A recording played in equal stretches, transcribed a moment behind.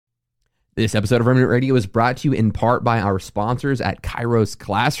This episode of Remnant Radio is brought to you in part by our sponsors at Kairos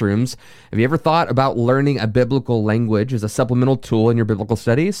Classrooms. Have you ever thought about learning a biblical language as a supplemental tool in your biblical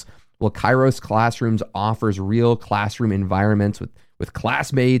studies? Well, Kairos Classrooms offers real classroom environments with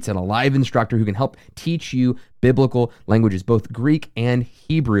classmates and a live instructor who can help teach you biblical languages, both Greek and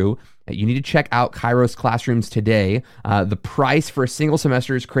Hebrew. You need to check out Kairos Classrooms today. The price for a single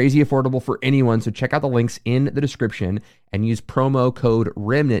semester is crazy affordable for anyone, so check out the links in the description and use promo code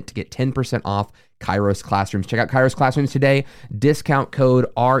REMNANT to get 10% off Kairos Classrooms. Check out Kairos Classrooms today. Discount code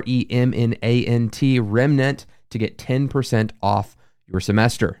REMNANT, REMNANT, to get 10% off your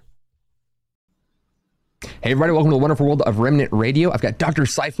semester. Hey everybody, welcome to the wonderful world of Remnant Radio. I've got Dr.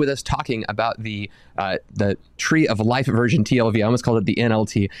 Seif with us talking about the Tree of Life version, TLV. I almost called it the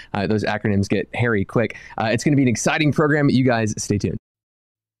NLT. Those acronyms get hairy quick. It's going to be an exciting program. You guys stay tuned.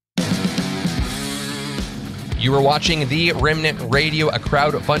 You are watching The Remnant Radio, a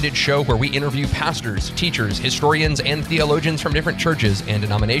crowd-funded show where we interview pastors, teachers, historians, and theologians from different churches and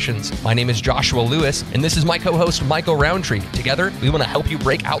denominations. My name is Joshua Lewis, and this is my co-host, Michael Roundtree. Together, we want to help you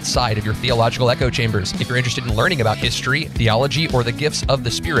break outside of your theological echo chambers. If you're interested in learning about history, theology, or the gifts of the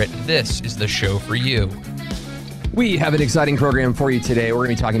Spirit, this is the show for you. We have an exciting program for you today. We're going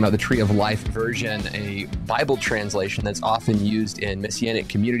to be talking about the Tree of Life version, a Bible translation that's often used in Messianic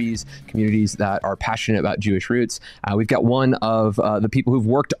communities that are passionate about Jewish roots. We've got one of the people who've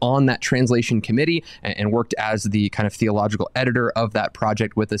worked on that translation committee and worked as the kind of theological editor of that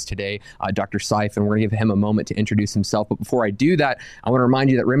project with us today, Dr. Seif, and we're going to give him a moment to introduce himself. But before I do that, I want to remind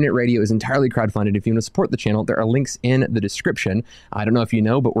you that Remnant Radio is entirely crowdfunded. If you want to support the channel, there are links in the description. I don't know if you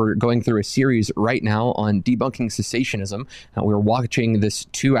know, but we're going through a series right now on debunking cessationism. We're watching this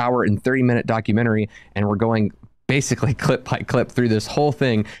 2-hour and 30-minute documentary, and we're going basically clip by clip through this whole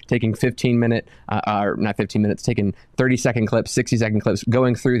thing, taking 15-minute, or not 15 minutes, taking 30-second clips, 60-second clips,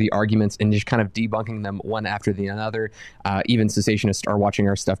 going through the arguments and just kind of debunking them one after the other. Even cessationists are watching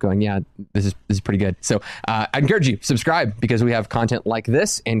our stuff going, yeah, this is pretty good. So I encourage you, subscribe, because we have content like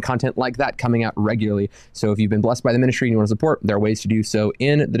this and content like that coming out regularly. So if you've been blessed by the ministry and you want to support, there are ways to do so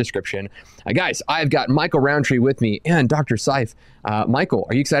in the description. Guys, I've got Michael Roundtree with me and Dr. Seif. Michael,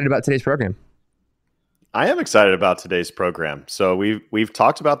 are you excited about today's program? I am excited about today's program. So we've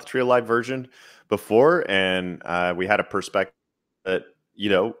talked about the Tree of Life version before, and we had a perspective that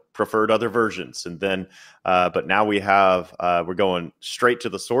preferred other versions, and then but now we're going straight to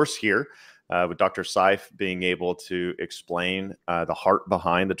the source here with Dr. Seif being able to explain the heart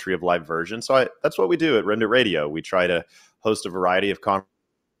behind the Tree of Life version. So that's what we do at Remnant Radio. We try to host a variety of conferences.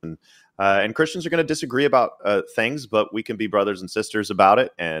 And Christians are going to disagree about things, but we can be brothers and sisters about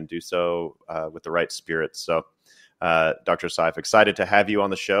it and do so with the right spirit. So, Dr. Seif, excited to have you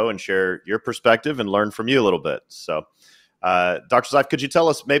on the show and share your perspective and learn from you a little bit. So, Dr. Seif, could you tell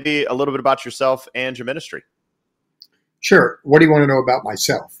us maybe a little bit about yourself and your ministry? Sure. What do you want to know about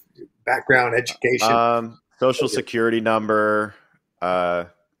myself? Background, education? Social security number,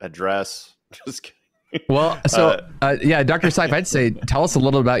 address. Just kidding. Well, so Dr. Seif, I'd say tell us a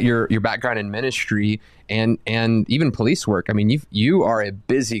little about your background in ministry and even police work. I mean, you are a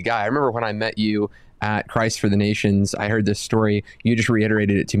busy guy. I remember when I met you at Christ for the Nations, I heard this story. You just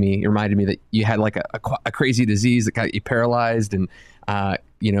reiterated it to me. You reminded me that you had like a crazy disease that got you paralyzed, and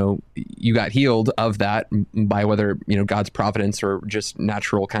you got healed of that by whether God's providence or just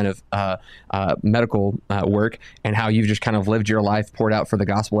natural kind of medical work, and how you've just kind of lived your life poured out for the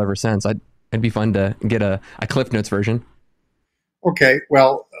gospel ever since. It'd be fun to get a Cliff Notes version. Okay,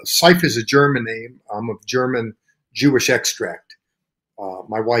 well, Seif is a German name. I'm of German Jewish extract.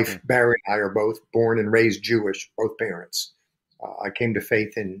 My wife, Barry, and I are both born and raised Jewish, both parents. I came to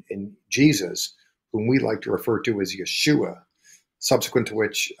faith in Jesus, whom we like to refer to as Yeshua, subsequent to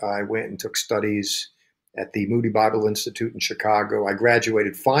which I went and took studies at the Moody Bible Institute in Chicago. I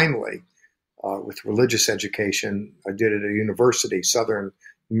graduated finally with religious education. I did it at a university, Southern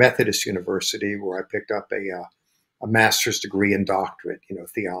Methodist University, where I picked up a master's degree and doctorate,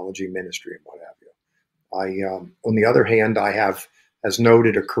 theology, ministry, and what have you. On the other hand, I have, as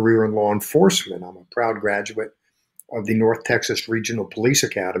noted, a career in law enforcement. I'm a proud graduate of the North Texas Regional Police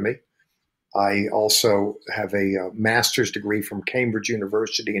Academy. I also have a master's degree from Cambridge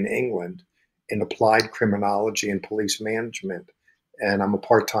University in England in applied criminology and police management. And I'm a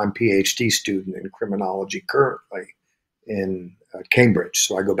part-time PhD student in criminology currently in Cambridge.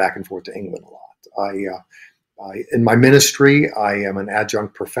 So I go back and forth to England a lot. In my ministry, I am an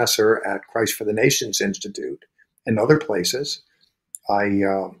adjunct professor at Christ for the Nations Institute and other places. I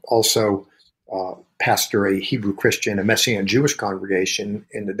also pastor a Hebrew Christian, a Messianic Jewish congregation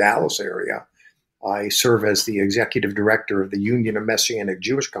in the Dallas area. I serve as the executive director of the Union of Messianic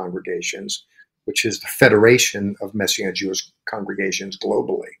Jewish Congregations, which is the Federation of Messianic Jewish Congregations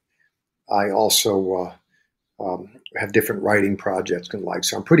globally. I also have different writing projects and like,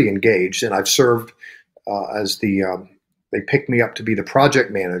 so I'm pretty engaged. And I've served as they picked me up to be the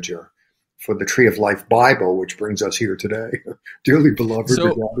project manager for the Tree of Life Bible, which brings us here today. Dearly beloved.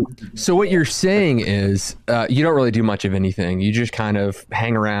 So what you're saying is you don't really do much of anything. You just kind of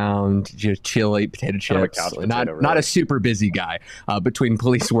hang around, just chill, eat potato chips. Not a super busy guy between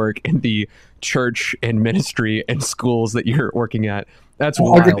police work and the church and ministry and schools that you're working at. That's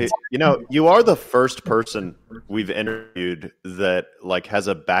wild. You are the first person we've interviewed that like has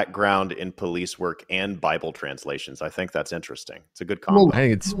a background in police work and Bible translations. I think that's interesting. It's a good combo. I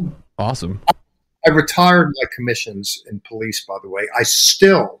think it's awesome. I retired my commissions in police, by the way.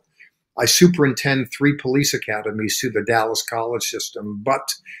 I superintend 3 police academies through the Dallas College system,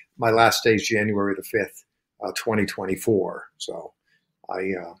 but my last day is January the 5th, 2024. So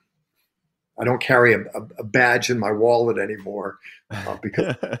I don't carry a badge in my wallet anymore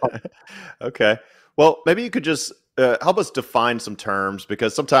because. Okay. Well, maybe you could just help us define some terms,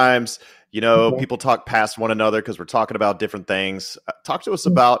 because sometimes, people talk past one another because we're talking about different things. Talk to us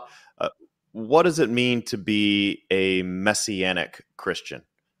about what does it mean to be a Messianic Christian?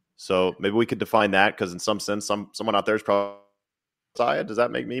 So maybe we could define that, because in some sense, someone out there is probably, does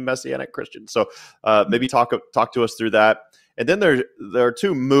that make me Messianic Christian? So maybe talk to us through that. And then there are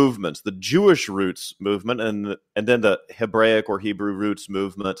 2 movements: the Jewish roots movement and then the Hebraic or Hebrew roots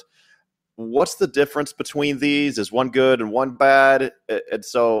movement. What's the difference between these? Is one good and one bad? And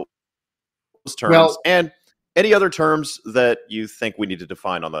so those terms, and any other terms that you think we need to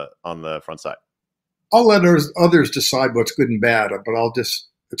define on the front side. I'll let others decide what's good and bad, but I'll just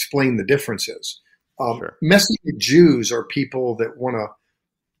explain the differences. Sure. Messianic Jews are people that want to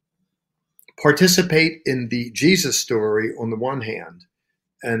participate in the Jesus story on the one hand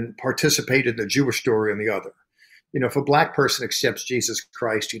and participate in the Jewish story on the other. If a black person accepts Jesus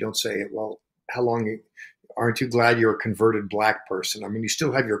Christ, you don't say, well, aren't you glad you're a converted black person? I mean, you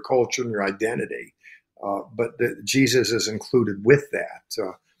still have your culture and your identity, but Jesus is included with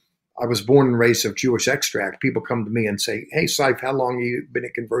that. I was born and raised of Jewish extract. People come to me and say, hey, Seif, how long have you been a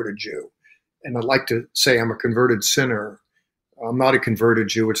converted Jew? And I'd like to say I'm a converted sinner. I'm not a converted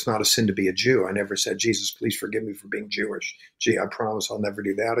Jew. It's not a sin to be a Jew. I never said, Jesus, please forgive me for being Jewish. Gee, I promise I'll never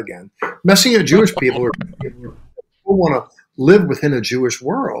do that again. Messianic Jewish people want to live within a Jewish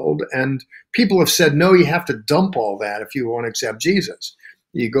world. And people have said, no, you have to dump all that if you want to accept Jesus.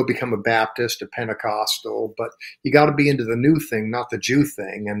 You go become a Baptist, a Pentecostal, but you got to be into the new thing, not the Jew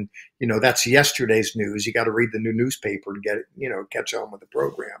thing. And, that's yesterday's news. You got to read the new newspaper to get it, catch on with the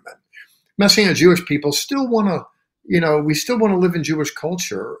program. And Messianic Jewish people still want to, we still want to live in Jewish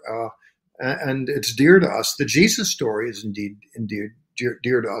culture, and it's dear to us. The Jesus story is indeed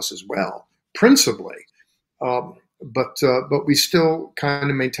dear to us as well, principally. But we still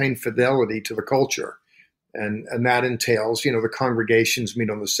kind of maintain fidelity to the culture, and that entails, the congregations meet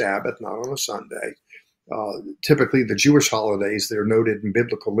on the Sabbath, not on a Sunday. Typically, the Jewish holidays that are noted in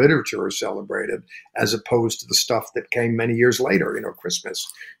biblical literature are celebrated, as opposed to the stuff that came many years later.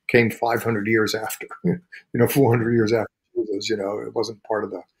 Christmas came 500 years after, 400 years after Jesus. It wasn't part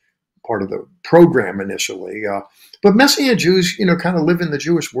of the program initially. But Messianic Jews, kind of live in the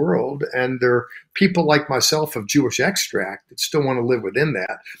Jewish world, and there are people like myself of Jewish extract that still want to live within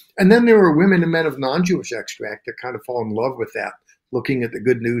that. And then there are women and men of non-Jewish extract that kind of fall in love with that, looking at the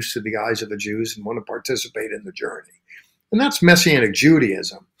good news through the eyes of the Jews and want to participate in the journey. And that's Messianic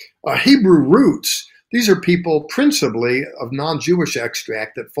Judaism. Hebrew roots, these are people principally of non-Jewish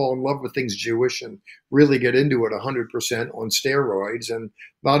extract that fall in love with things Jewish and really get into it 100% on steroids, and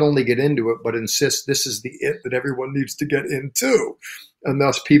not only get into it, but insist this is the it that everyone needs to get into. And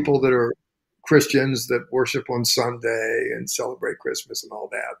thus people that are Christians that worship on Sunday and celebrate Christmas and all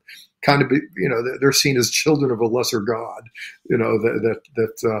that, kind of, they're seen as children of a lesser God,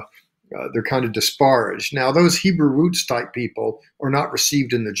 they're kind of disparaged. Now, those Hebrew roots type people are not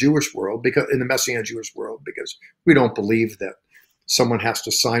received in the Jewish world, in the Messianic Jewish world, because we don't believe that someone has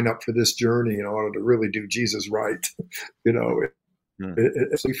to sign up for this journey in order to really do Jesus right.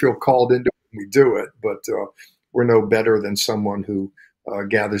 If we feel called into it, we do it, but we're no better than someone who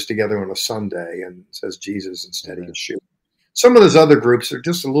gathers together on a Sunday and says Jesus instead of Yeshua. Some of those other groups are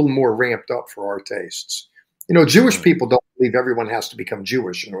just a little more ramped up for our tastes. Jewish people don't believe everyone has to become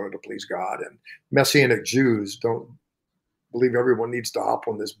Jewish in order to please God, and Messianic Jews don't believe everyone needs to hop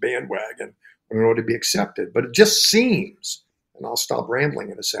on this bandwagon in order to be accepted. But it just seems, and I'll stop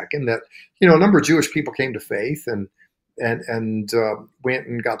rambling in a second, that a number of Jewish people came to faith, and and went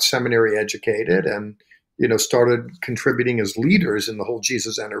and got seminary educated, and started contributing as leaders in the whole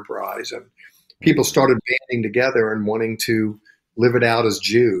Jesus enterprise. And people started banding together and wanting to live it out as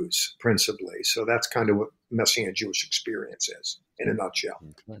Jews principally. So that's kind of what Messianic Jewish experience is in a nutshell.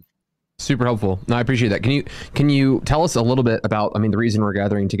 Okay. Super helpful. No, I appreciate that. Can you tell us a little bit about, the reason we're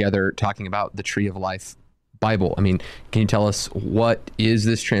gathering together, talking about the Tree of Life Bible? Can you tell us what is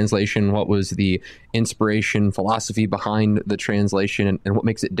this translation? What was the inspiration, philosophy behind the translation, and what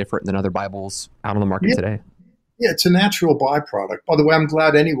makes it different than other Bibles out on the market today? Yeah, it's a natural byproduct. By the way, I'm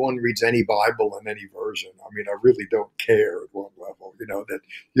glad anyone reads any Bible in any version. I really don't care at one level, that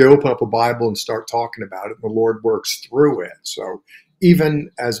you open up a Bible and start talking about it, and the Lord works through it. So even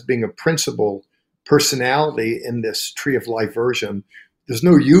as being a principal personality in this Tree of Life version, there's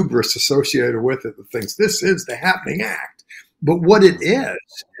no hubris associated with it that thinks this is the happening act. But what it is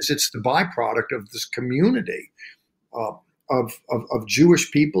it's the byproduct of this community of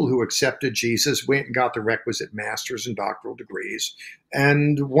Jewish people who accepted Jesus, went and got the requisite master's and doctoral degrees,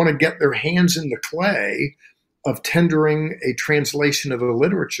 and want to get their hands in the clay of tendering a translation of the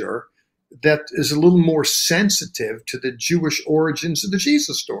literature that is a little more sensitive to the Jewish origins of the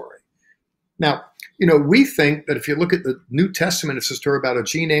Jesus story. Now, we think that if you look at the New Testament, it's a story about a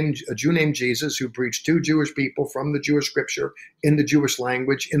Jew named Jesus who preached to Jewish people from the Jewish scripture in the Jewish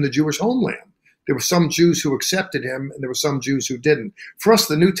language in the Jewish homeland. There were some Jews who accepted him, and there were some Jews who didn't. For us,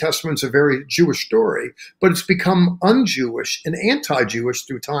 the New Testament's a very Jewish story, but it's become un-Jewish and anti-Jewish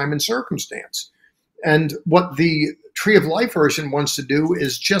through time and circumstance. And what the Tree of Life version wants to do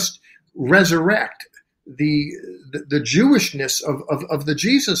is just resurrect the Jewishness of the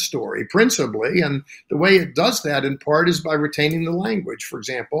Jesus story, principally. And the way it does that, in part, is by retaining the language. For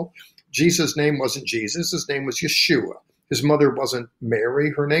example, Jesus' name wasn't Jesus. His name was Yeshua. His mother wasn't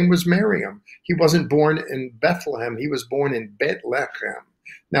Mary. Her name was Miriam. He wasn't born in Bethlehem. He was born in Bethlehem.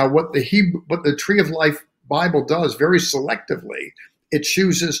 Now, what the Tree of Life Bible does very selectively, it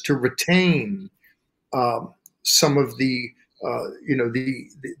chooses to retain some of the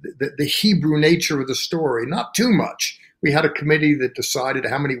Hebrew nature of the story, not too much. We had a committee that decided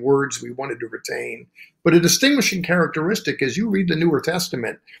how many words we wanted to retain. But a distinguishing characteristic is you read the Newer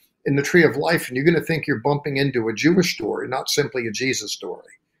Testament in the Tree of Life, and you're going to think you're bumping into a Jewish story, not simply a Jesus story.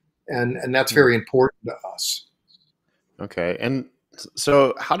 And that's very important to us. Okay. And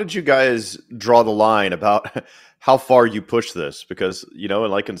so how did you guys draw the line about how far you push this? Because,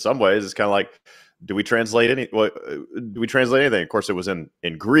 like in some ways, it's kind of like, do we translate anything? Of course, it was in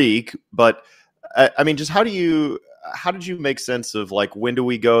Greek, but just how did you make sense of like, when do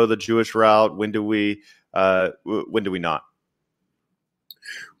we go the Jewish route? When do we not?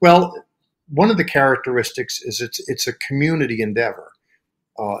 Well, one of the characteristics is it's a community endeavor.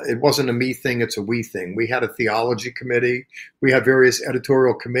 It wasn't a me thing, it's a we thing. We had a theology committee. We had various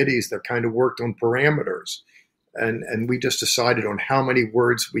editorial committees that kind of worked on parameters. And we just decided on how many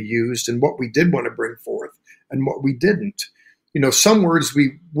words we used and what we did want to bring forth and what we didn't. Some words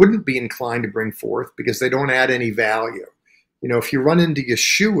we wouldn't be inclined to bring forth because they don't add any value. If you run into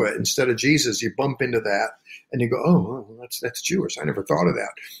Yeshua instead of Jesus, you bump into that and you go, oh, well, that's Jewish. I never thought of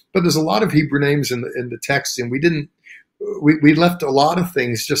that. But there's a lot of Hebrew names in the text, and we left a lot of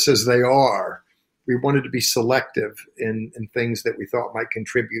things just as they are. We wanted to be selective in things that we thought might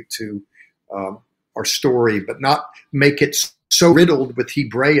contribute to our story, but not make it so riddled with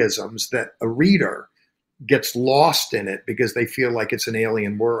Hebraisms that a reader gets lost in it because they feel like it's an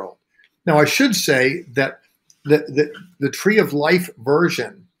alien world. Now, I should say that the Tree of Life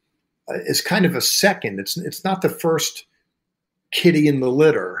version is kind of a second. It's not the first kitty in the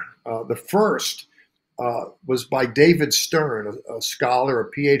litter. The first was by David Stern, a scholar,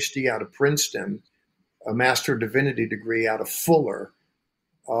 a PhD out of Princeton, a Master of Divinity degree out of Fuller,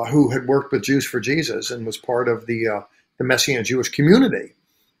 who had worked with Jews for Jesus and was part of the Messianic Jewish community.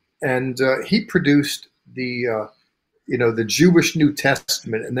 And he produced the Jewish New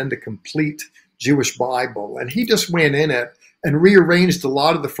Testament and then the complete Jewish Bible. And he just went in it and rearranged a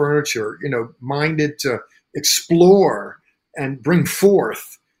lot of the furniture, minded to explore and bring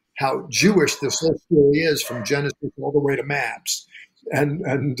forth how Jewish this whole story is from Genesis all the way to maps.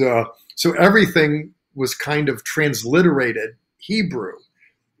 And so everything was kind of transliterated Hebrew.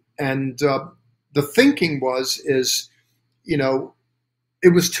 And the thinking is,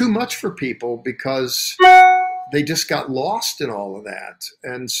 it was too much for people because they just got lost in all of that.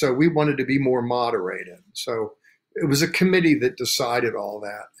 And so we wanted to be more moderated. So it was a committee that decided all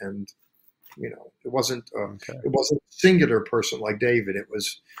that. And, it wasn't a singular person like David. It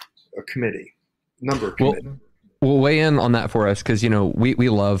was a committee, number of committees. We'll weigh in on that for us because, we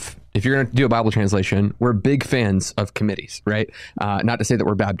love if you're going to do a Bible translation, we're big fans of committees, right? Not to say that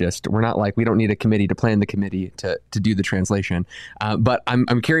we're Baptist. We're not like, we don't need a committee to plan the committee to do the translation. But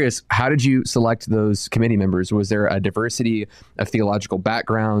I'm curious, how did you select those committee members? Was there a diversity of theological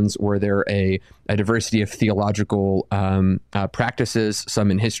backgrounds? Were there a diversity of theological practices, some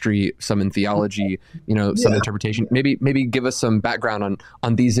in history, some in theology, some interpretation? Maybe give us some background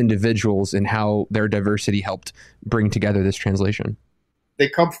on these individuals and how their diversity helped bring together this translation. They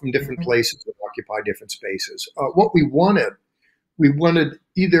come from different places that occupy different spaces. What we wanted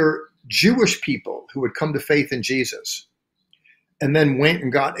either Jewish people who had come to faith in Jesus and then went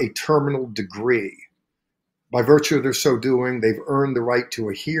and got a terminal degree. By virtue of their so doing, they've earned the right to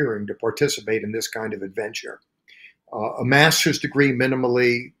a hearing to participate in this kind of adventure. A master's degree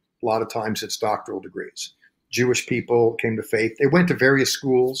minimally, a lot of times it's doctoral degrees. Jewish people came to faith. They went to various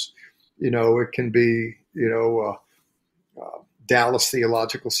schools. It can be, Dallas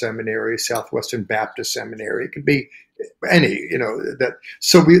Theological Seminary, Southwestern Baptist Seminary. It could be any,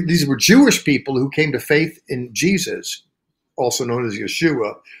 So these were Jewish people who came to faith in Jesus, also known as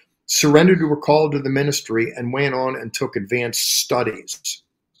Yeshua, surrendered to a call to the ministry, and went on and took advanced studies.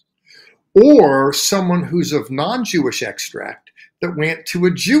 Or someone who's of non-Jewish extract that went to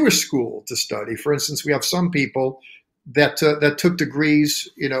a Jewish school to study. For instance, we have some people that took degrees,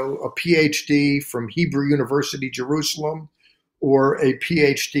 a PhD from Hebrew University, Jerusalem, or a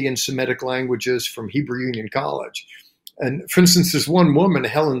PhD in Semitic languages from Hebrew Union College. And for instance, there's one woman,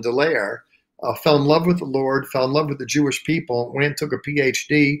 Helen Delaire, fell in love with the Lord, fell in love with the Jewish people, went and took a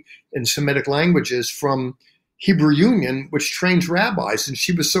PhD in Semitic languages from Hebrew Union, which trains rabbis. And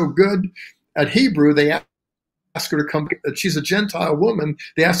she was so good at Hebrew, they asked her to come. She's a Gentile woman.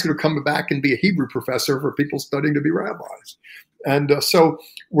 They asked her to come back and be a Hebrew professor for people studying to be rabbis. And so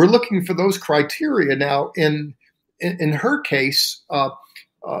we're looking for those criteria now. In her case,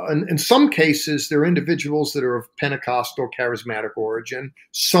 in some cases, there are individuals that are of Pentecostal charismatic origin,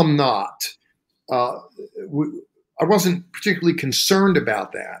 some not. I wasn't particularly concerned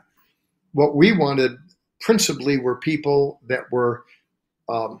about that. What we wanted principally were people that were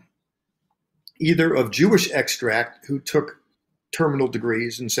either of Jewish extract who took terminal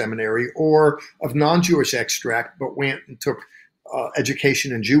degrees in seminary, or of non-Jewish extract but went and took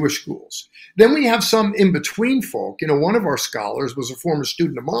education in Jewish schools. Then we have some in-between folk. One of our scholars was a former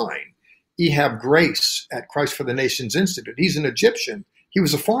student of mine, Ehab Grace at Christ for the Nations Institute. He's an Egyptian. He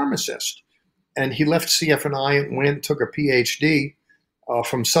was a pharmacist, and he left CF&I and went and took a PhD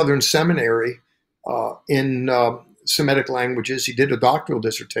from Southern Seminary in Semitic languages. He did a doctoral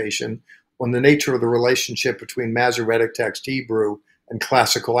dissertation on the nature of the relationship between Masoretic text Hebrew and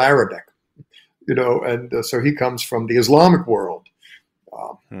classical Arabic. And so he comes from the Islamic world,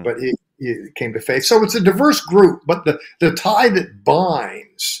 but he came to faith. So it's a diverse group, but the tie that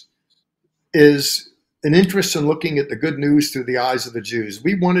binds is an interest in looking at the good news through the eyes of the Jews.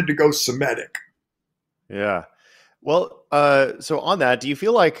 We wanted to go Semitic. Yeah. Well, so on that, do you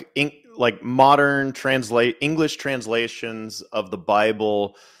feel like modern English translations of the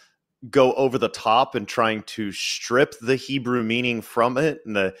Bible go over the top in trying to strip the Hebrew meaning from it,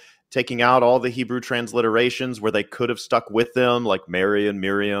 and taking out all the Hebrew transliterations where they could have stuck with them, like Mary and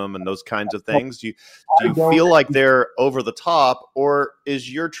Miriam and those kinds of things? Do you feel like they're over the top, or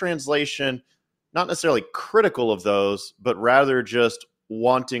is your translation not necessarily critical of those, but rather just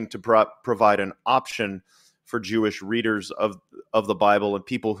wanting to provide an option for Jewish readers of the Bible and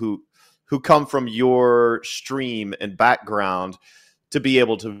people who come from your stream and background to be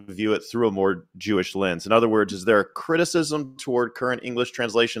able to view it through a more Jewish lens? In other words, is there a criticism toward current English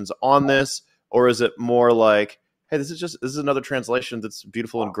translations on this, or is it more like, hey, this is another translation that's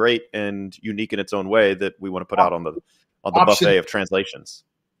beautiful and great and unique in its own way that we want to put out on the buffet of translations?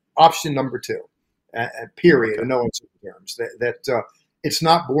 Option number two, period, Okay. in no uncertain terms. That it's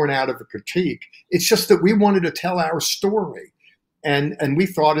not born out of a critique. It's just that we wanted to tell our story, and we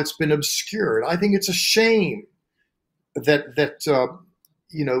thought it's been obscured. I think it's a shame that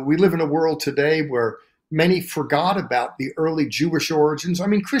we live in a world today where many forgot about the early Jewish origins. I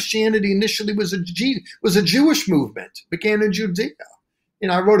mean, Christianity initially was a Jewish movement, began in Judea.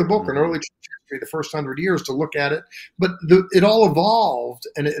 I wrote a book on early church history, the first 100 years, to look at it. But it all evolved,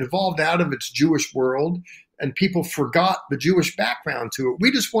 and it evolved out of its Jewish world, and people forgot the Jewish background to it.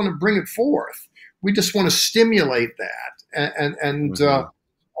 We just want to bring it forth. We just want to stimulate that,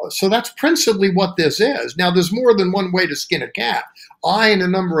 so that's principally what this is. Now, there's more than one way to skin a cat. I and a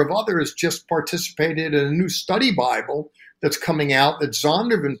number of others just participated in a new study Bible that's coming out that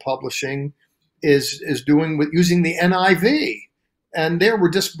Zondervan Publishing is doing using the NIV. And there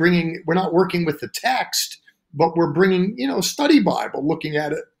we're not working with the text, but we're bringing, study Bible, looking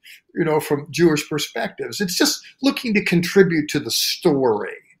at it, from Jewish perspectives. It's just looking to contribute to the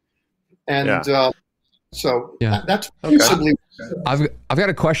story. And that's principally. I've got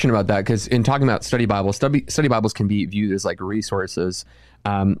a question about that, because in talking about study Bibles can be viewed as like resources.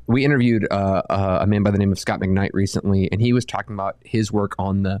 We interviewed a man by the name of Scott McKnight recently, and he was talking about his work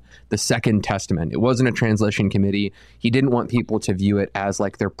on the Second Testament. It wasn't a translation committee. He didn't want people to view it as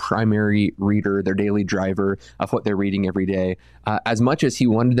like their primary reader, their daily driver of what they're reading every day, as much as he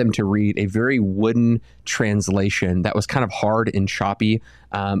wanted them to read a very wooden translation that was kind of hard and choppy,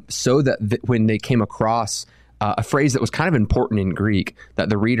 so that when they came across a phrase that was kind of important in Greek, that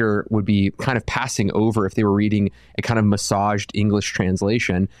the reader would be kind of passing over if they were reading a kind of massaged English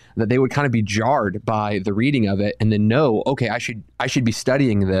translation, that they would kind of be jarred by the reading of it and then know, okay, I should be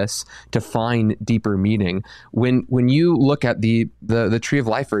studying this to find deeper meaning. When you look at the Tree of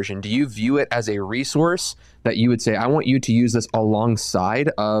Life version, do you view it as a resource that you would say, I want you to use this alongside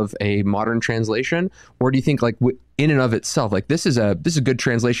of a modern translation? Or do you think like in and of itself, like this is a good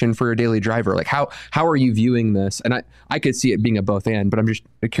translation for your daily driver? Like how are you viewing this? And I could see it being a both and, but I'm just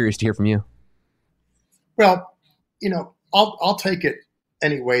curious to hear from you. Well, I'll take it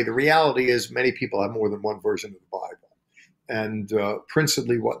anyway. The reality is many people have more than one version of the Bible. And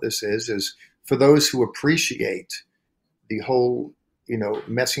principally what this is for those who appreciate the whole,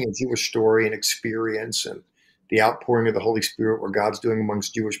 Messianic Jewish story and experience and the outpouring of the Holy Spirit, what God's doing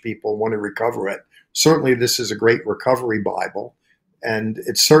amongst Jewish people, want to recover it. Certainly, this is a great recovery Bible. And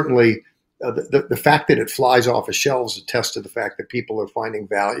it's certainly the fact that it flies off of shelves attests to the fact that people are finding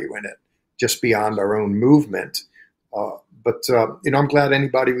value in it just beyond our own movement. But I'm glad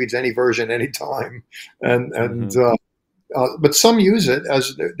anybody reads any version anytime. But some use it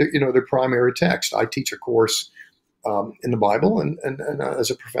as their primary text. I teach a course in the Bible, and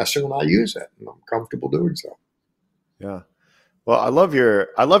as a professor, and I use it, and I'm comfortable doing so. Yeah. Well, I love your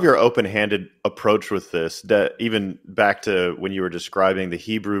open-handed approach with this, that even back to when you were describing the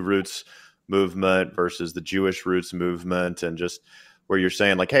Hebrew roots movement versus the Jewish roots movement, and just where you're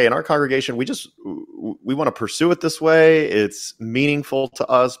saying like, hey, in our congregation, we want to pursue it this way. It's meaningful to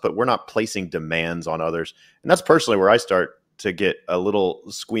us, but we're not placing demands on others. And that's personally where I start to get a little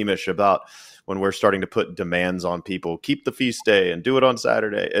squeamish about when we're starting to put demands on people. Keep the feast day and do it on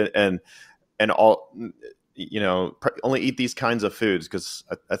Saturday and all, only eat these kinds of foods, because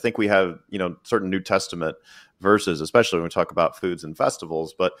I think we have, certain New Testament verses, especially when we talk about foods and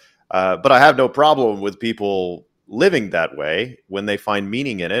festivals. But I have no problem with people living that way when they find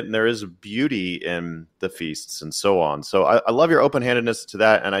meaning in it, and there is beauty in the feasts and so on. So I love your open-handedness to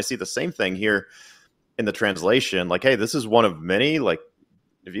that, and I see the same thing here in the translation. Like, hey, this is one of many. Like,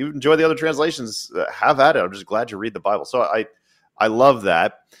 if you enjoy the other translations, have at it. I'm just glad you read the Bible. So I love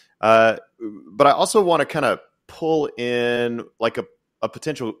that. But I also want to kind of pull in like a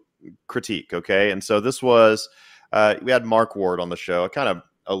potential critique. Okay. And so this was, we had Mark Ward on the show. I kind of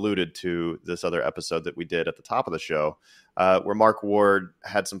alluded to this other episode that we did at the top of the show, where Mark Ward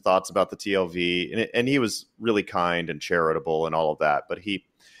had some thoughts about the TLV, and he was really kind and charitable and all of that. But he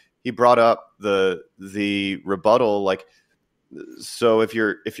brought up the rebuttal, like, so if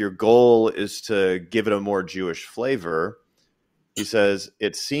your goal is to give it a more Jewish flavor, he says,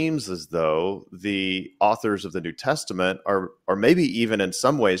 it seems as though the authors of the New Testament are maybe even in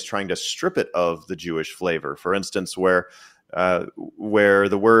some ways trying to strip it of the Jewish flavor. For instance, where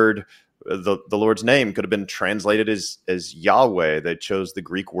the word, the Lord's name could have been translated as Yahweh. They chose the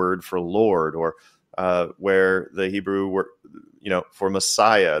Greek word for Lord, or where the Hebrew word, for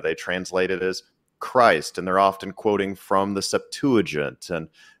Messiah, they translate it as Christ, and they're often quoting from the Septuagint and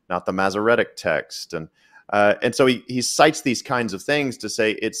not the Masoretic text. And so he cites these kinds of things to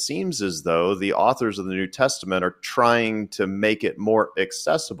say it seems as though the authors of the New Testament are trying to make it more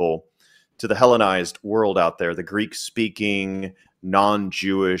accessible to the Hellenized world out there, the Greek-speaking,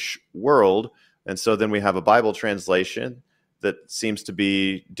 non-Jewish world. And so then we have a Bible translation that seems to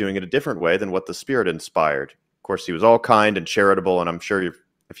be doing it a different way than what the Spirit inspired. Of course, he was all kind and charitable, and I'm sure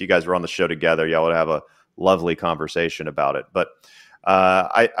if you guys were on the show together, y'all would have a lovely conversation about it. But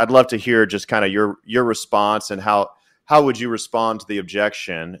I'd love to hear just kind of your response, and how would you respond to the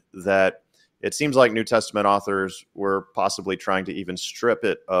objection that it seems like New Testament authors were possibly trying to even strip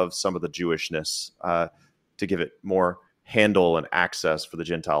it of some of the Jewishness to give it more handle and access for the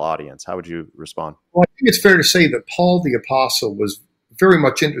Gentile audience. How would you respond? Well, I think it's fair to say that Paul the Apostle was very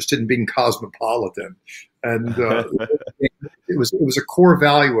much interested in being cosmopolitan, and it was a core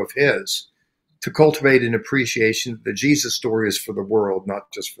value of his to cultivate an appreciation that the Jesus story is for the world,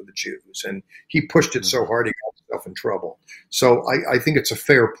 not just for the Jews. And he pushed it so hard, he got yourself in trouble. So I think it's a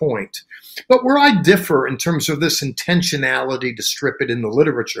fair point. But where I differ in terms of this intentionality to strip it in the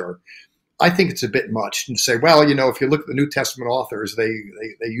literature, I think it's a bit much to say, well, if you look at the New Testament authors, they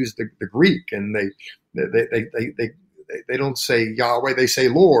use the Greek, and they don't say Yahweh, they say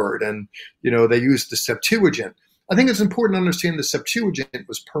Lord, and they use the Septuagint. I think it's important to understand the Septuagint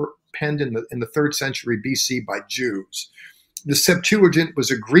was penned in the 3rd century BC by Jews. The Septuagint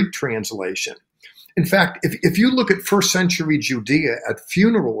was a Greek translation. In fact, if you look at 1st century Judea at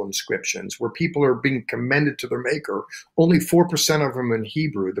funeral inscriptions where people are being commended to their maker, only 4% of them in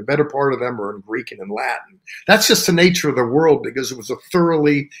Hebrew. The better part of them are in Greek and in Latin. That's just the nature of the world, because it was a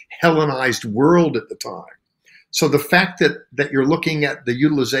thoroughly Hellenized world at the time. So the fact that you're looking at the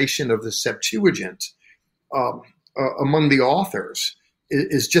utilization of the Septuagint among the authors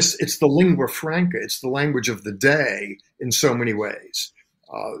is just, it's the lingua franca. It's the language of the day in so many ways.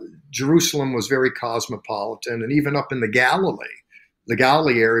 Jerusalem was very cosmopolitan, and even up in the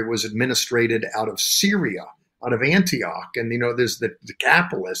Galilee area was administrated out of Syria, out of Antioch, and there's the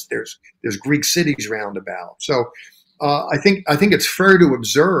Decapolis. There's Greek cities round about. So I think it's fair to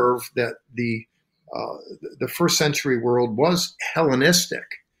observe that the 1st century world was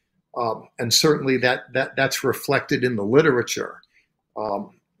Hellenistic, and certainly that's reflected in the literature.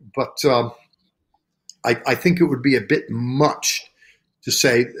 But I think it would be a bit much to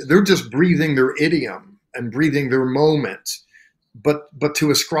say they're just breathing their idiom and breathing their moment, but to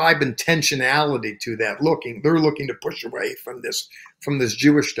ascribe intentionality to that, they're looking to push away from this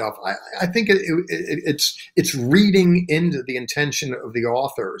Jewish stuff. I think it's reading into the intention of the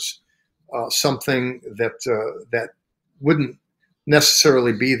authors something that wouldn't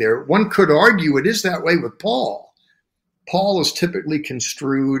necessarily be there. One could argue it is that way with Paul. Paul is typically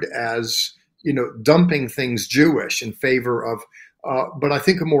construed as dumping things Jewish in favor of. But I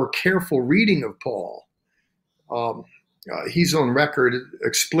think a more careful reading of Paul, he's on record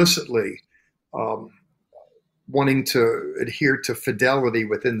explicitly wanting to adhere to fidelity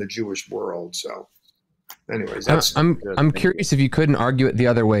within the Jewish world. So, anyways, I'm curious if you couldn't argue it the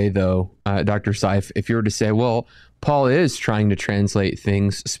other way, though, Dr. Seif, if you were to say, well, Paul is trying to translate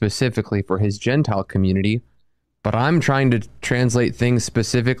things specifically for his Gentile community, but I'm trying to translate things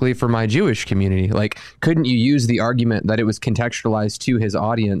specifically for my Jewish community. Like, couldn't you use the argument that it was contextualized to his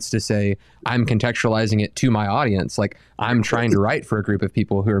audience to say, I'm contextualizing it to my audience? Like, I'm trying to write for a group of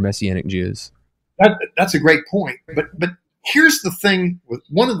people who are Messianic Jews. That's a great point. But here's the thing,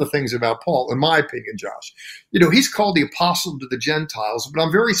 one of the things about Paul, in my opinion, Josh, he's called the apostle to the Gentiles, but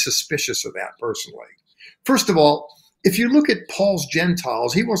I'm very suspicious of that personally. First of all, if you look at Paul's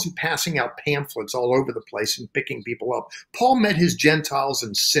Gentiles, he wasn't passing out pamphlets all over the place and picking people up. Paul met his Gentiles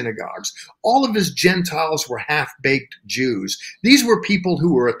in synagogues. All of his Gentiles were half-baked Jews. These were people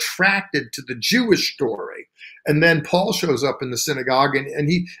who were attracted to the Jewish story. And then Paul shows up in the synagogue and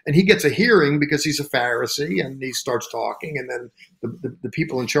he gets a hearing because he's a Pharisee, and he starts talking, and then the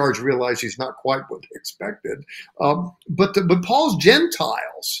people in charge realize he's not quite what they expected. But Paul's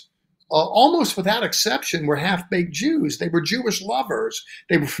Gentiles, almost without exception, were half-baked Jews. They were Jewish lovers.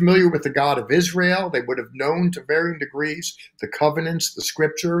 They were familiar with the God of Israel. They would have known to varying degrees the covenants, the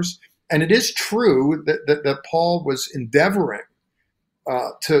scriptures. And it is true that Paul was endeavoring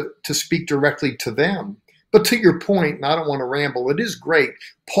to speak directly to them. But to your point, and I don't want to ramble, it is great.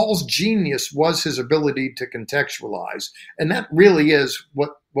 Paul's genius was his ability to contextualize. And that really is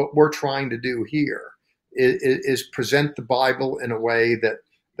what we're trying to do here, is present the Bible in a way that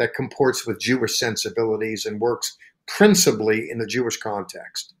comports with Jewish sensibilities and works principally in the Jewish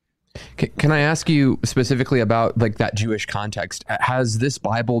context. Can I ask you specifically about that Jewish context? Has this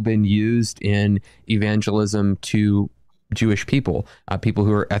Bible been used in evangelism to Jewish people, people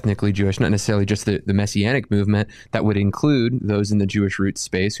who are ethnically Jewish, not necessarily just the Messianic movement that would include those in the Jewish roots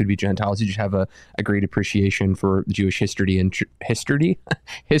space who'd be Gentiles who just have a great appreciation for Jewish history and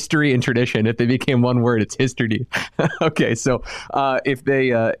history and tradition. If they became one word, it's history. Okay, so if they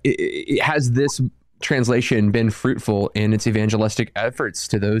has this translation been fruitful in its evangelistic efforts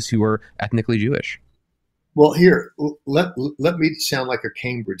to those who are ethnically Jewish? Well, here, let me sound like a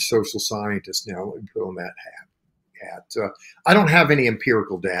Cambridge social scientist now and put on that hat. I don't have any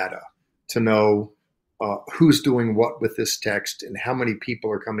empirical data to know who's doing what with this text and how many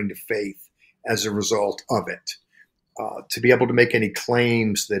people are coming to faith as a result of it. To be able to make any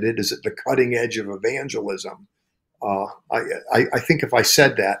claims that it is at the cutting edge of evangelism, I think if I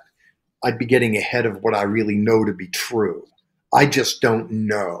said that, I'd be getting ahead of what I really know to be true. I just don't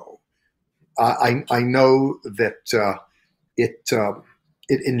know. I know that it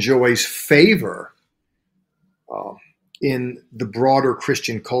enjoys favor in the broader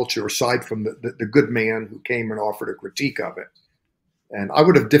Christian culture, aside from the good man who came and offered a critique of it. And I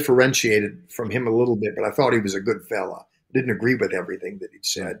would have differentiated from him a little bit, but I thought he was a good fella. Didn't agree with everything that he'd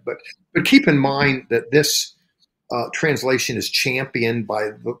said. But keep in mind that this translation is championed by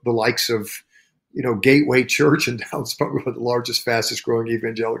the likes of, Gateway Church in Dallas, probably one of the largest, fastest growing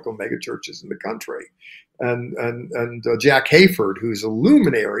evangelical megachurches in the country. And Jack Hayford, who's a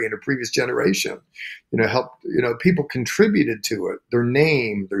luminary in a previous generation, helped, people contributed to it, their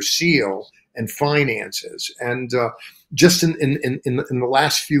name, their seal, and finances. And just in the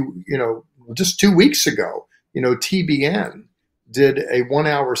last few, just 2 weeks ago, TBN did a 1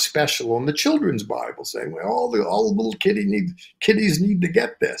 hour special on the children's Bible, saying, well, all the little kiddies need to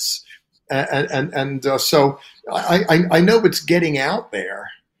get this. So I know it's getting out there,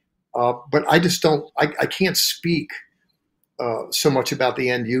 but I just I can't speak so much about the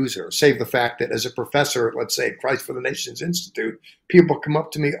end user, save the fact that as a professor, let's say at Christ for the Nations Institute, people come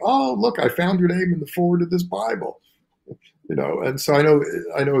up to me, oh, look, I found your name in the forward of this Bible, and so I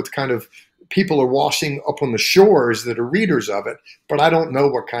know it's kind of, people are washing up on the shores that are readers of it, but I don't know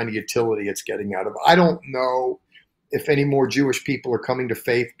what kind of utility it's getting out of. I don't know if any more Jewish people are coming to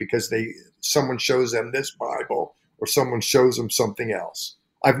faith because someone shows them this Bible or someone shows them something else.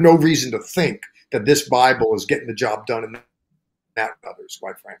 I have no reason to think that this Bible is getting the job done in that others,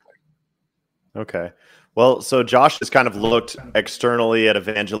 quite frankly. Okay. Well, so Josh has kind of looked externally at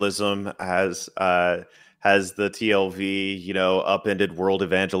evangelism as the TLV, upended world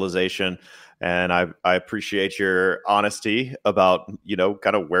evangelization. And I appreciate your honesty about,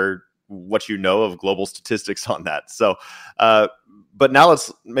 kind of what of global statistics on that. So, but now let's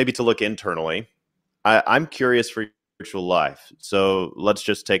maybe to look internally. I'm curious for your spiritual life. So let's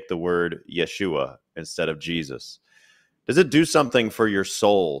just take the word Yeshua instead of Jesus. Does it do something for your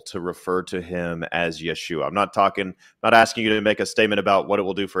soul to refer to him as Yeshua? I'm not asking you to make a statement about what it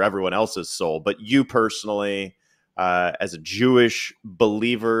will do for everyone else's soul, but you personally, as a Jewish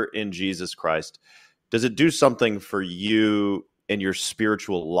believer in Jesus Christ, does it do something for you in your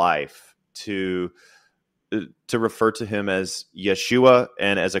spiritual life to refer to him as Yeshua,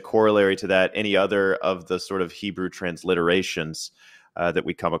 and as a corollary to that, any other of the sort of Hebrew transliterations that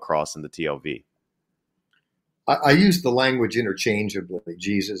we come across in the TLV? I use the language interchangeably,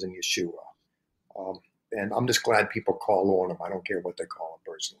 Jesus and Yeshua. And I'm just glad people call on him. I don't care what they call him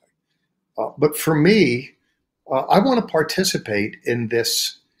personally. But for me, I want to participate in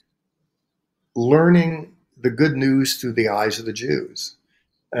this learning the good news through the eyes of the Jews.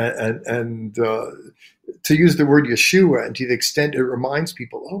 And to use the word Yeshua, and to the extent it reminds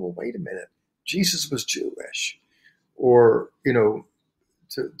people, oh, well, wait a minute, Jesus was Jewish. Or, to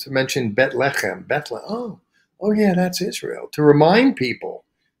mention Bethlehem, oh yeah, that's Israel. To remind people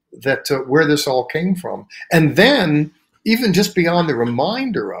that where this all came from. And then, even just beyond the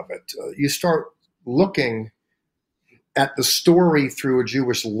reminder of it, you start looking at the story through a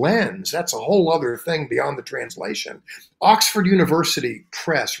Jewish lens. That's a whole other thing beyond the translation. Oxford University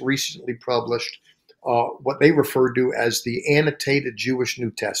Press recently published what they referred to as the annotated Jewish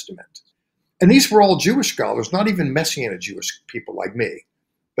New Testament. And these were all Jewish scholars, not even Messianic Jewish people like me,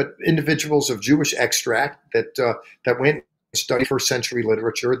 but individuals of Jewish extract that went and studied first century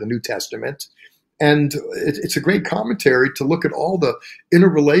literature, the New Testament. And it's a great commentary to look at all the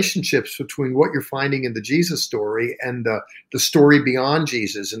interrelationships between what you're finding in the Jesus story and the story beyond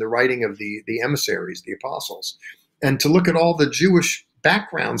Jesus in the writing of the emissaries, the apostles, and to look at all the Jewish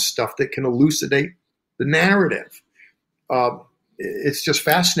background stuff that can elucidate the narrative. It's just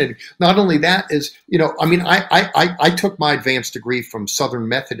fascinating. Not only that is, I took my advanced degree from Southern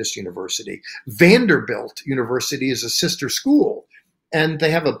Methodist University. Vanderbilt University is a sister school. And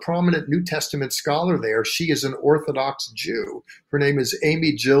they have a prominent New Testament scholar there. She is an Orthodox Jew. Her name is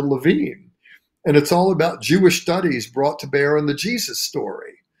Amy Jill Levine. And it's all about Jewish studies brought to bear on the Jesus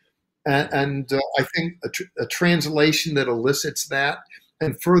story. And I think a translation that elicits that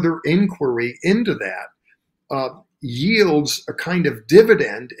and further inquiry into that yields a kind of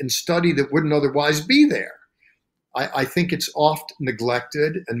dividend in study that wouldn't otherwise be there. I think it's oft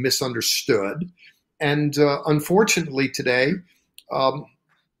neglected and misunderstood. And unfortunately today,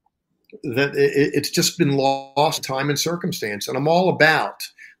 that it's just been lost in time and circumstance. And I'm all about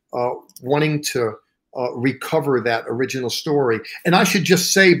wanting to recover that original story. And I should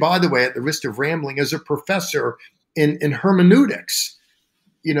just say, by the way, at the risk of rambling, as a professor in hermeneutics,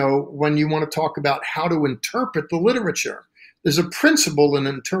 when you want to talk about how to interpret the literature, there's a principle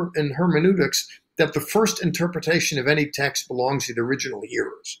in hermeneutics that the first interpretation of any text belongs to the original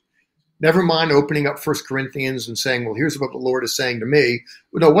hearers. Never mind opening up 1 Corinthians and saying, well, here's what the Lord is saying to me.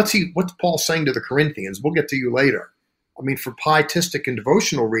 No, what's Paul saying to the Corinthians? We'll get to you later. I mean, for pietistic and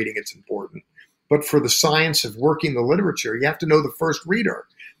devotional reading, it's important. But for the science of working the literature, you have to know the first reader.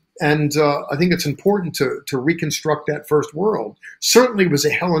 And I think it's important to reconstruct that first world. Certainly it was a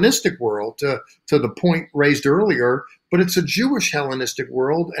Hellenistic world to the point raised earlier, but it's a Jewish Hellenistic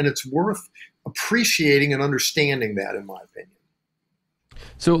world, and it's worth appreciating and understanding that, in my opinion.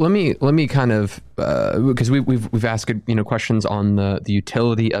 So let me kind of because we've asked questions on the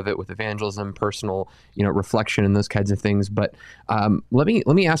utility of it with evangelism, personal reflection, and those kinds of things. But let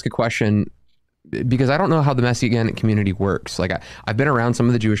me ask a question, because I don't know how the Messianic community works. Like I've been around some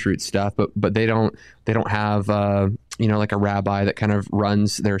of the Jewish roots stuff, but they don't have like a rabbi that kind of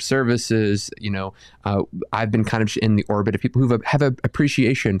runs their services. I've been kind of in the orbit of people who have an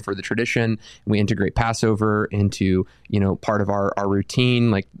appreciation for the tradition. We integrate Passover into part of our routine,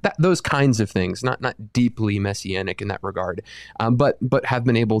 like that, those kinds of things. Not deeply Messianic in that regard, but have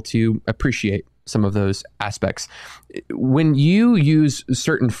been able to appreciate some of those aspects. When you use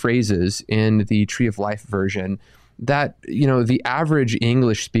certain phrases in the Tree of Life version that the average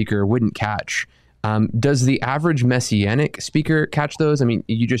English speaker wouldn't catch, does the average Messianic speaker catch those? I mean,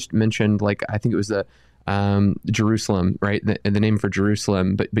 you just mentioned, like, I think it was the Jerusalem, right? The name for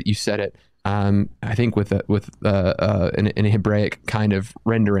Jerusalem, but you said it I think with an Hebraic kind of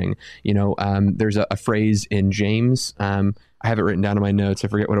rendering. There's a phrase in James. I have it written down in my notes. I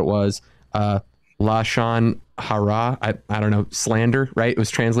forget what it was. Lashon hara, I don't know, slander, right? It was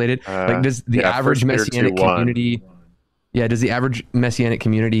translated. Does the average Messianic community, does the average Messianic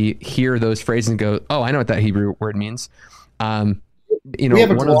community hear those phrases and go, oh, I know what that Hebrew word means? One of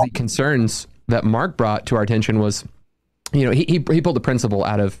the concerns that Mark brought to our attention was, he pulled the principle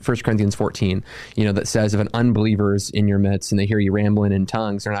out of 1 Corinthians 14, that says if an unbeliever is in your midst and they hear you rambling in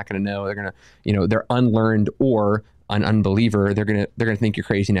tongues, they're not going to know. They're going to, they're unlearned or an unbeliever. They're going to think you're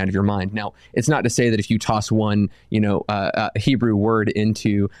crazy and out of your mind. Now, it's not to say that if you toss one, Hebrew word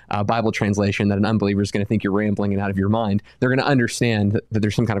into a Bible translation that an unbeliever is going to think you're rambling and out of your mind. They're going to understand that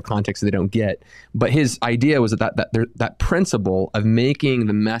there's some kind of context that they don't get. But his idea was that principle of making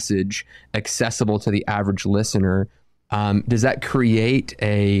the message accessible to the average listener. Does that create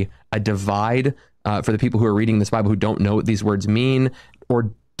a divide for the people who are reading this Bible who don't know what these words mean,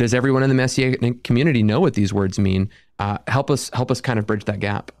 or does everyone in the Messianic community know what these words mean? Help us kind of bridge that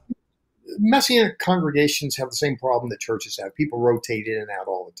gap. Messianic congregations have the same problem that churches have. People rotate in and out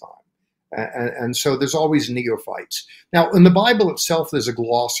all the time. And so there's always neophytes. Now, in the Bible itself, there's a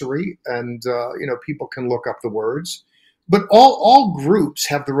glossary, and people can look up the words. But all groups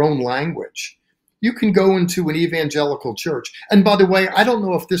have their own language. You can go into an evangelical church. And by the way, I don't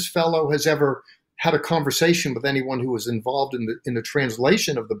know if this fellow has ever had a conversation with anyone who was involved in the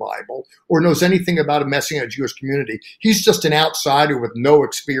translation of the Bible or knows anything about a Messianic Jewish community. He's just an outsider with no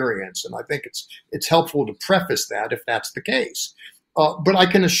experience. And I think it's helpful to preface that if that's the case. But I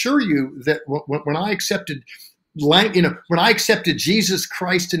can assure you that when I accepted Jesus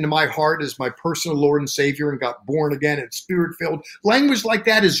Christ into my heart as my personal Lord and Savior and got born again and Spirit-filled, language like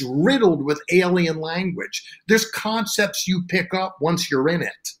that is riddled with alien language. There's concepts you pick up once you're in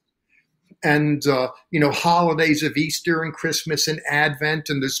it. And, holidays of Easter and Christmas and Advent,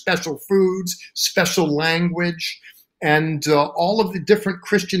 and there's special foods, special language, and all of the different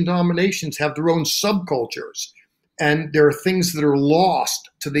Christian denominations have their own subcultures. And there are things that are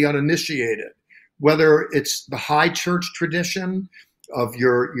lost to the uninitiated, whether it's the high church tradition of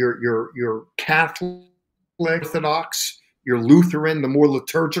your Catholic, Orthodox, your Lutheran, the more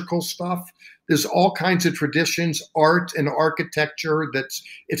liturgical stuff. There's all kinds of traditions, art and architecture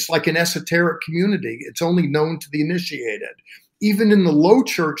it's like an esoteric community. It's only known to the initiated. Even in the low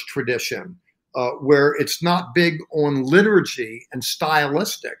church tradition, where it's not big on liturgy and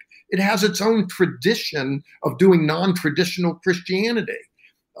stylistic, it has its own tradition of doing non-traditional Christianity.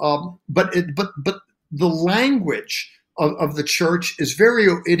 But the language of the church is very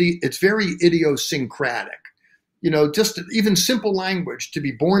idiosyncratic. Just even simple language, to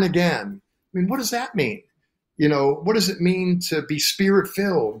be born again. I mean, what does that mean? What does it mean to be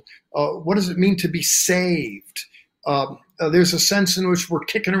Spirit-filled? What does it mean to be saved? There's a sense in which we're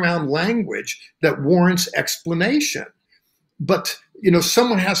kicking around language that warrants explanation. But,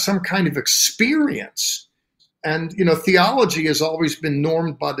 someone has some kind of experience. And, theology has always been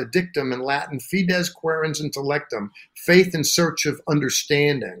normed by the dictum in Latin, fides quaerens intellectum, faith in search of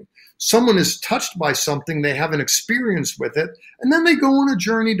understanding. Someone is touched by something, they have an experience with it, and then they go on a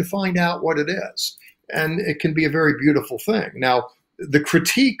journey to find out what it is. And it can be a very beautiful thing. Now, the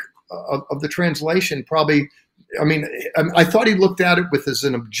critique of the translation probably, I thought he looked at it with as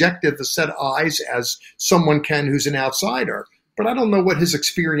an objective, a set of eyes as someone can who's an outsider. but I don't know what his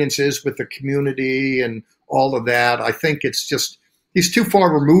experience is with the community and all of that. I think it's just he's too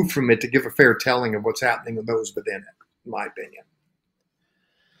far removed from it to give a fair telling of what's happening with those within it, in my opinion.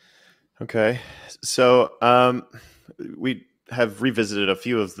 Okay, so we have revisited a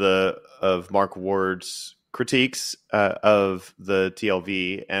few of Mark Ward's critiques of the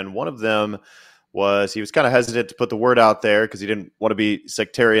TLV, and one of them was he was kind of hesitant to put the word out there because he didn't want to be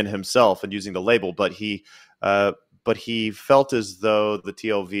sectarian himself and using the label, but he felt as though the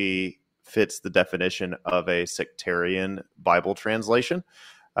TLV fits the definition of a sectarian Bible translation,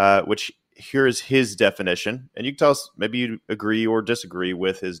 which here's his definition, and you can tell us maybe you agree or disagree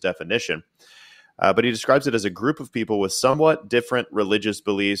with his definition. But he describes it as a group of people with somewhat different religious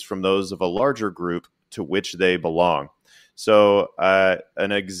beliefs from those of a larger group to which they belong. So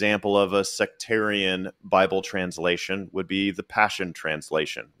an example of a sectarian Bible translation would be the Passion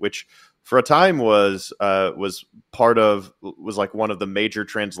Translation, which for a time was like one of the major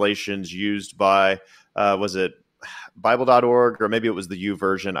translations used by, was it Bible.org, or maybe it was the U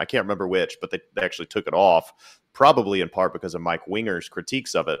version. I can't remember which, but they actually took it off, probably in part because of Mike Winger's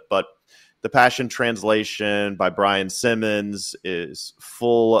critiques of it. But the Passion Translation by Brian Simmons is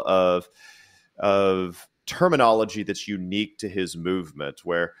full of terminology that's unique to his movement,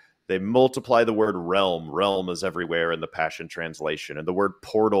 where they multiply the word realm. Realm is everywhere in the Passion Translation, and the word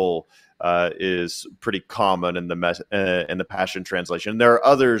portal is pretty common in the Passion Translation. There are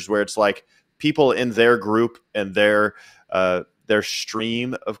others where it's like people in their group and their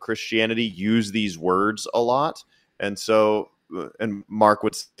stream of Christianity use these words a lot, and so. And Mark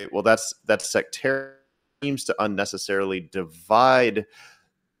would say, well, that's sectarian, seems to unnecessarily divide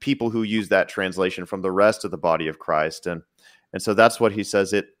people who use that translation from the rest of the body of Christ. And so that's what he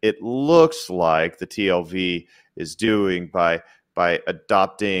says it looks like the TLV is doing by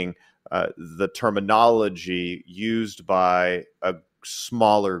adopting the terminology used by a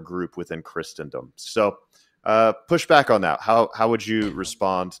smaller group within Christendom. So push back on that. How would you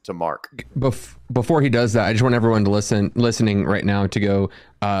respond to Mark? Before he does that, I just want everyone to listening right now to go,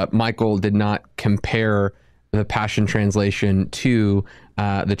 Michael did not compare the Passion Translation to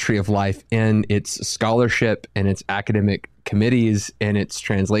the Tree of Life in its scholarship and its academic committees and its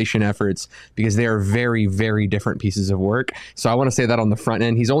translation efforts, because they are very, very different pieces of work. So I want to say that on the front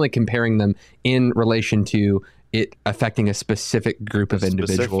end. He's only comparing them in relation to it affecting a specific group of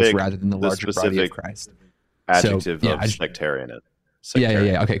individuals rather than the larger body of Christ. Adjective of sectarian.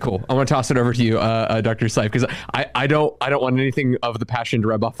 Yeah. Okay, cool. I want to toss it over to you, Dr. Seif, because I don't want anything of the Passion to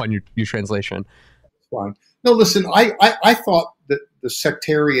rub off on your translation. Fine. No, listen, I thought that the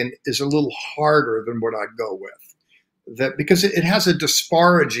sectarian is a little harder than what I'd go with, that because it has a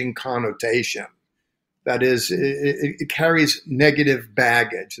disparaging connotation. That is, it carries negative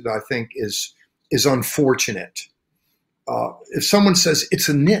baggage that I think is unfortunate. If someone says it's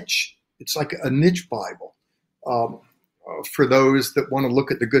a niche, it's like a niche Bible. For those that want to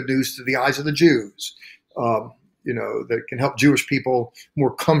look at the good news through the eyes of the Jews, that can help Jewish people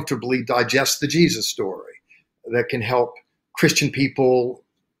more comfortably digest the Jesus story, that can help Christian people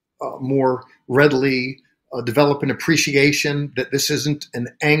more readily develop an appreciation that this isn't an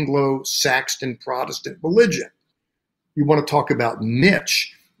Anglo-Saxon Protestant religion. You want to talk about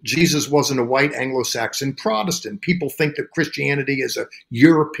niche. Jesus wasn't a white Anglo-Saxon Protestant. People think that Christianity is a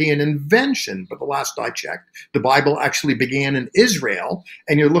European invention, but the last I checked, the Bible actually began in Israel,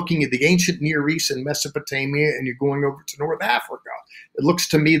 and you're looking at the ancient Near East and Mesopotamia, and you're going over to North Africa. It looks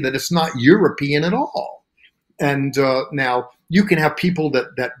to me that it's not European at all. And now you can have people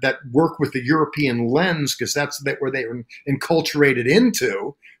that work with the European lens, because that's where they are enculturated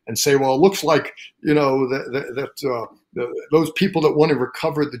into, and say, well, it looks like, those people that want to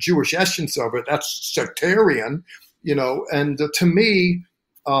recover the Jewish essence of it, that's sectarian, and to me,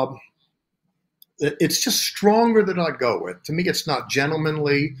 it's just stronger than I go with. To me, it's not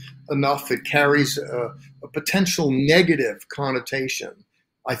gentlemanly enough. It carries a potential negative connotation.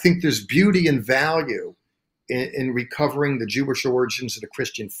 I think there's beauty and value in recovering the Jewish origins of the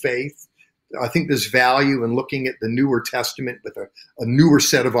Christian faith. I think there's value in looking at the Newer Testament with a newer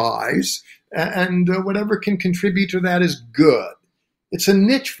set of eyes, and whatever can contribute to that is good. It's a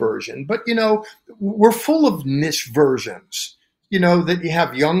niche version, but, we're full of niche versions, that you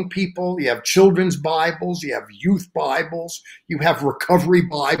have young people, you have children's Bibles, you have youth Bibles, you have recovery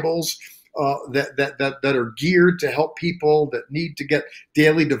Bibles that are geared to help people that need to get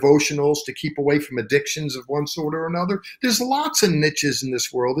daily devotionals to keep away from addictions of one sort or another. There's lots of niches in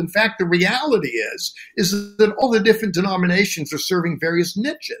this world. In fact, the reality is that all the different denominations are serving various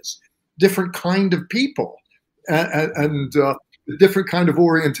niches, different kind of people. And different kind of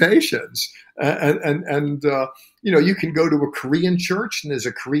orientations. You can go to a Korean church and there's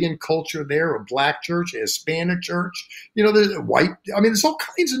a Korean culture there, a black church, a Hispanic church. There's a white. There's all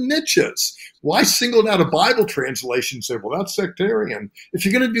kinds of niches. Why single out a Bible translation and say, well, that's sectarian? If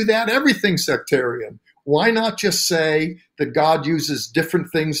you're going to do that, everything's sectarian. Why not just say that God uses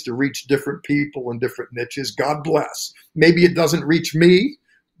different things to reach different people in different niches? God bless. Maybe it doesn't reach me,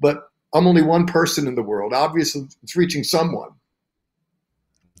 but I'm only one person in the world. Obviously, it's reaching someone.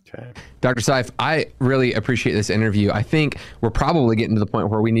 Okay. Dr. Seif, I really appreciate this interview. I think we're probably getting to the point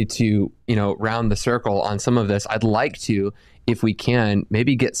where we need to, round the circle on some of this. I'd like to, if we can,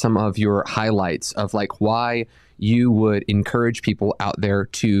 maybe get some of your highlights of why you would encourage people out there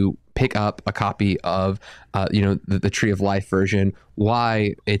to pick up a copy of, the Tree of Life version,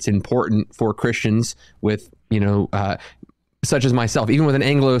 why it's important for Christians with, such as myself, even with an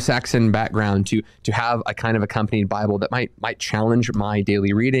Anglo-Saxon background, to have a kind of accompanied Bible that might challenge my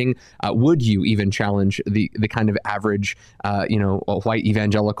daily reading. Would you even challenge the kind of average, a white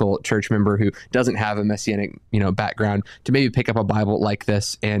evangelical church member who doesn't have a messianic, background to maybe pick up a Bible like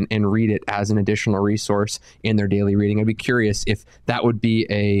this and read it as an additional resource in their daily reading? I'd be curious if that would be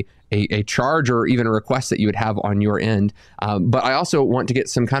a charge or even a request that you would have on your end. But I also want to get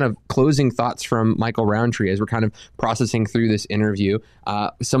some kind of closing thoughts from Michael Roundtree as we're kind of processing through this interview,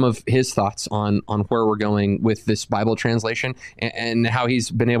 some of his thoughts on where we're going with this Bible translation and how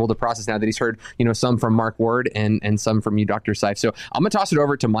he's been able to process now that he's heard, some from Mark Ward and some from you, Dr. Seif. So I'm going to toss it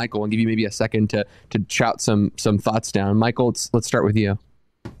over to Michael and give you maybe a second to shout some thoughts down. Michael, let's start with you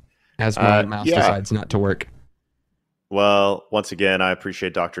as my mouse decides not to work. Well, once again, I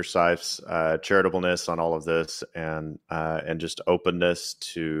appreciate Dr. Seif's charitableness on all of this and just openness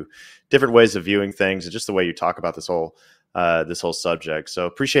to different ways of viewing things and just the way you talk about this whole subject. So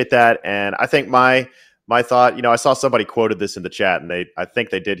appreciate that. And I think my thought, I saw somebody quoted this in the chat, and I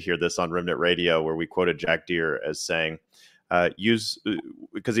think they did hear this on Remnant Radio, where we quoted Jack Deere as saying,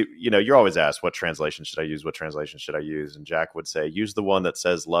 because you're always asked, what translation should I use? What translation should I use? And Jack would say, use the one that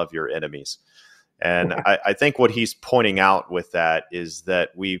says, love your enemies. And I think what he's pointing out with that is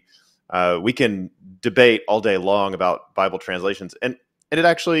that we can debate all day long about Bible translations, and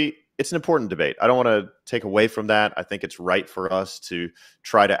it's an important debate. I don't want to take away from that. I think it's right for us to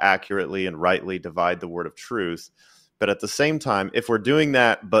try to accurately and rightly divide the word of truth. But at the same time, if we're doing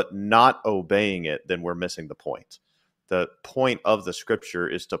that but not obeying it, then we're missing the point. The point of the scripture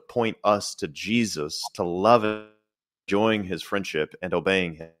is to point us to Jesus, to love him, enjoying his friendship, and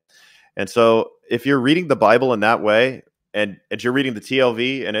obeying him. And so if you're reading the Bible in that way, and you're reading the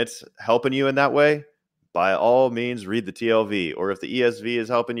TLV and it's helping you in that way, by all means, read the TLV. Or if the ESV is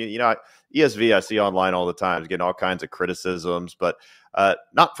helping you, ESV I see online all the time, getting all kinds of criticisms, but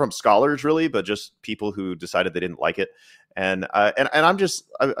not from scholars really, but just people who decided they didn't like it. And I'm just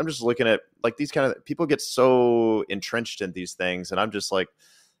looking at these kind of people get so entrenched in these things, and I'm just like,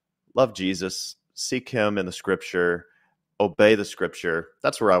 love Jesus, seek him in the scripture, obey the scripture.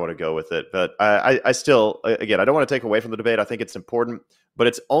 That's where I want to go with it. But I still, again, I don't want to take away from the debate. I think it's important, but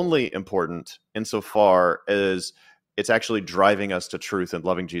it's only important insofar as it's actually driving us to truth and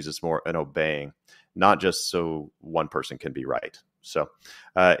loving Jesus more and obeying, not just so one person can be right. So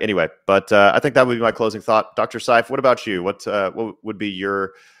anyway, but I think that would be my closing thought. Dr. Seif, what about you? What would be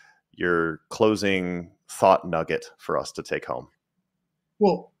your closing thought nugget for us to take home?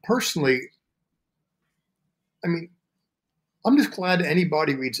 Well, personally, I'm just glad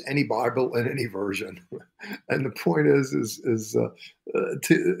anybody reads any Bible in any version, and the point is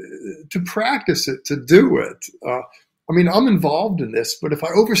to practice it, to do it. I'm involved in this, but if I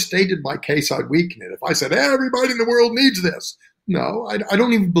overstated my case, I'd weaken it. If I said everybody in the world needs this, no, I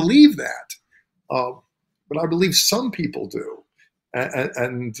don't even believe that. But I believe some people do,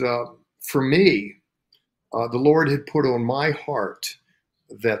 and for me, the Lord had put on my heart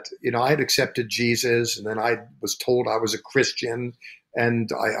that, I had accepted Jesus, and then I was told I was a Christian, and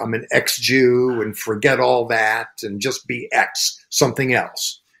I'm an ex-Jew, and forget all that and just be X, something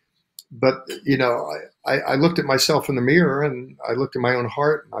else. But, I looked at myself in the mirror, and I looked at my own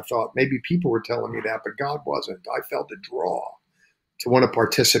heart, and I thought maybe people were telling me that, but God wasn't. I felt a draw to want to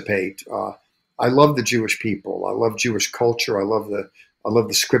participate. I love the Jewish people. I love Jewish culture. I love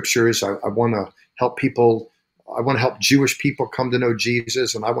the scriptures. I want to help people. I want to help Jewish people come to know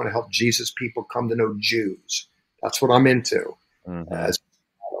Jesus, and I want to help Jesus people come to know Jews. That's what I'm into. As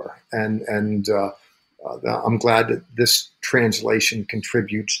and I'm glad that this translation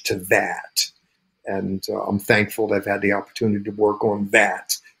contributes to that, and I'm thankful to have had the opportunity to work on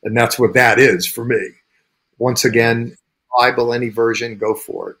that, and that's what that is for me. Once again, Bible, any version, go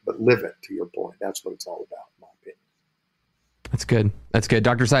for it, but live it. To your point, that's what it's all about, in my opinion. That's good. That's good.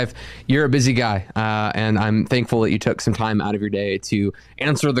 Dr. Seif, you're a busy guy, and I'm thankful that you took some time out of your day to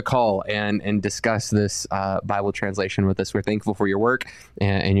answer the call and discuss this Bible translation with us. We're thankful for your work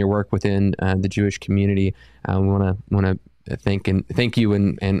and your work within the Jewish community. We want to thank you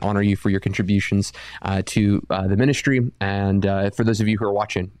and honor you for your contributions to the ministry. And for those of you who are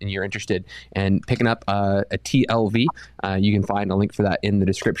watching and you're interested in picking up a TLV, you can find a link for that in the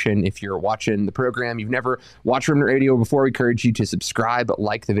description. If you're watching the program, you've never watched Remnant Radio before, we encourage you to subscribe,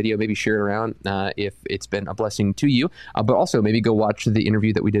 like the video, maybe share it around if it's been a blessing to you. But also maybe go watch the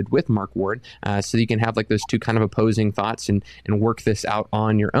interview that we did with Mark Ward so you can have like those two kind of opposing thoughts and work this out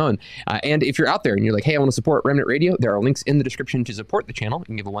on your own. And if you're out there and you're like, hey, I want to support Remnant Radio, there are links in the description to support the channel. You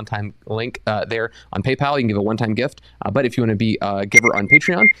can give a one-time link there on PayPal. You can give a one-time gift. But if you want to be a giver on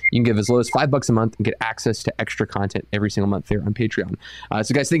Patreon, you can give as low as $5 a month and get access to extra content every single month there on Patreon.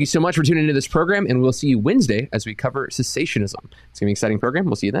 So guys, thank you so much for tuning into this program, and we'll see you Wednesday as we cover cessationism. It's going to be an exciting program.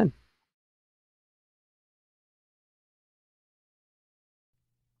 We'll see you then.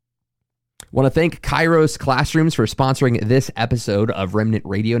 Want to thank Kairos Classrooms for sponsoring this episode of Remnant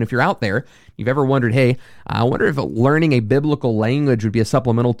Radio. And if you're out there, you've ever wondered, hey, I wonder if learning a biblical language would be a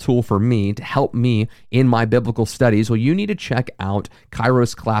supplemental tool for me to help me in my biblical studies. Well, you need to check out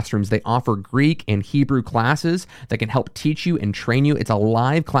Kairos Classrooms. They offer Greek and Hebrew classes that can help teach you and train you. It's a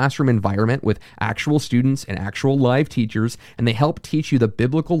live classroom environment with actual students and actual live teachers, and they help teach you the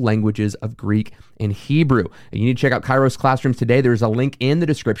biblical languages of Greek and Hebrew. And you need to check out Kairos Classrooms today. There's a link in the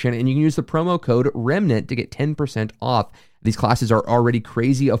description, and you can use the promo code REMNANT to get 10% off. These classes are already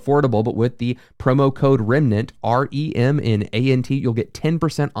crazy affordable, but with the promo code REMNANT, REMNANT, you'll get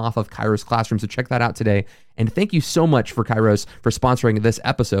 10% off of Kairos Classrooms. So check that out today. And thank you so much for Kairos for sponsoring this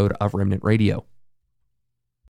episode of Remnant Radio.